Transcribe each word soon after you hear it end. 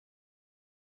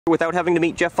without having to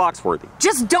meet Jeff Foxworthy.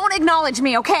 Just don't acknowledge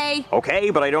me, okay?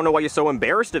 Okay, but I don't know why you're so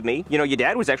embarrassed of me. You know, your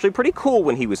dad was actually pretty cool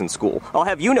when he was in school. I'll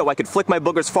have you know I could flick my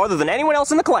boogers farther than anyone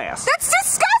else in the class. That's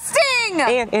disgusting!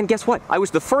 And guess what? I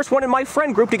was the first one in my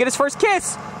friend group to get his first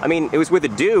kiss. I mean, it was with a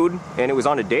dude, and it was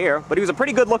on a dare, but he was a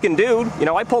pretty good-looking dude. You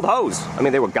know, I pulled hose. I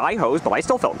mean, they were guy hose, but I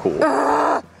still felt cool.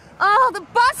 Oh, the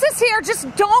bus is here.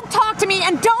 Just don't talk to me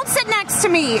and don't sit next to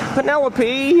me.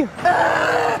 Penelope!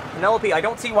 Penelope, I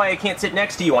don't see why I can't sit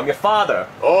next to you. I'm your father.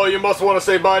 Oh, you must want to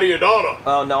say bye to your daughter.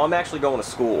 Oh, no, I'm actually going to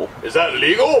school. Is that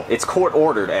legal? It's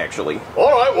court-ordered, actually. All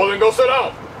right, well then go sit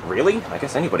down. Really? I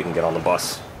guess anybody can get on the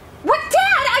bus. What,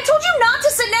 Dad? I told you not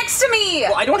to sit next to me.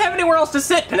 Well, I don't have anywhere else to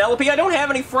sit, Penelope. I don't have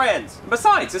any friends.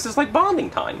 Besides, this is like bonding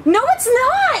time. No, it's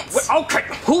not. Well, okay,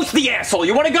 who's the asshole?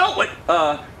 You want to go?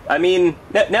 I mean,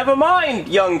 never mind,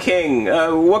 young king.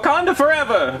 Wakanda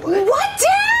forever. What,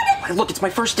 Dad? Look, it's my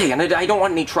first day, and I don't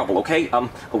want any trouble, okay? Oh,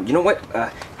 you know what?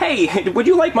 Hey, would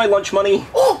you like my lunch money?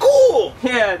 Oh, cool!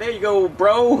 Yeah, there you go,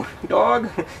 bro, dog.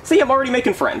 See, I'm already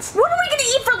making friends. What are we gonna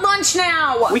eat for lunch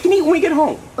now? We can eat when we get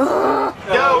home.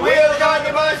 The wheels on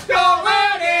the bus go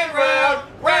round and round,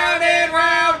 round and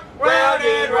round, round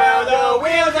and round. The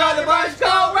wheels on the bus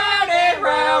go round and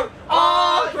round,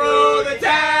 all through the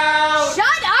town.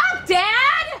 Shut up,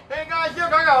 Dad! Hey guys,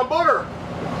 look, I got a booger.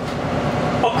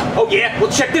 Oh yeah? Well,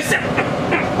 check this out.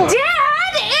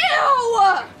 Dad,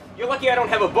 ew! You're lucky I don't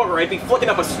have a booger. I'd be flicking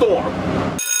up a storm.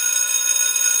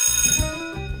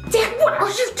 Dad, what are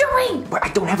you doing? But I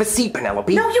don't have a seat,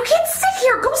 Penelope. No, you can't sit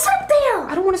here. Go sit up there.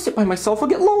 I don't want to sit by myself. I'll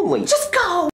get lonely. Just go.